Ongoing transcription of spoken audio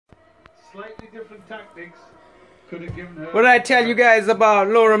slightly different tactics could have given her. What did I tell you guys about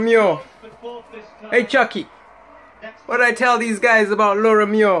Laura Muir? Hey Chucky, what did I tell these guys about Laura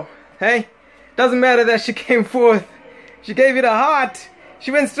Muir? Hey, doesn't matter that she came fourth. She gave it a heart.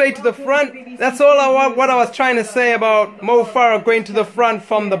 She went straight to the front. That's all what I was trying to say about Mo Farah going to the front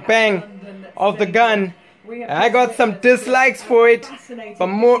from the bang of the gun. I got some dislikes for it, but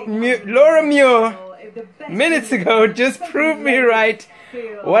Laura Muir minutes ago just proved me right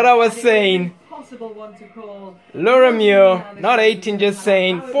what I was saying. Laura Muir, not 18, just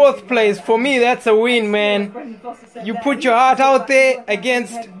saying. Fourth place, for me that's a win, man. You put your heart out there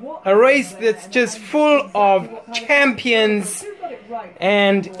against a race that's just full of champions.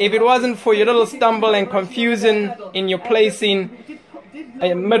 And if it wasn't for your little stumble and confusion in your placing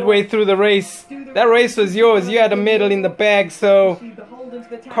midway through the race, that race was yours. You had a medal in the bag. So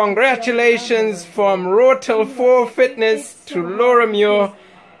congratulations from Rotel 4 Fitness to Laura Muir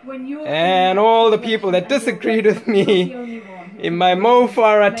and all the people that disagreed with me in my Mo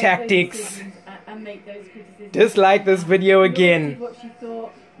Farah tactics. Dislike this video again.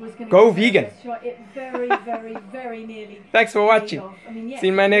 Go vegan. Thanks for watching. See you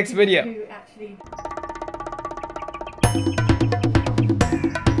in my next video.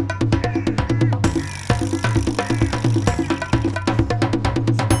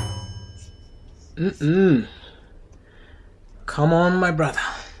 Come on, my brother.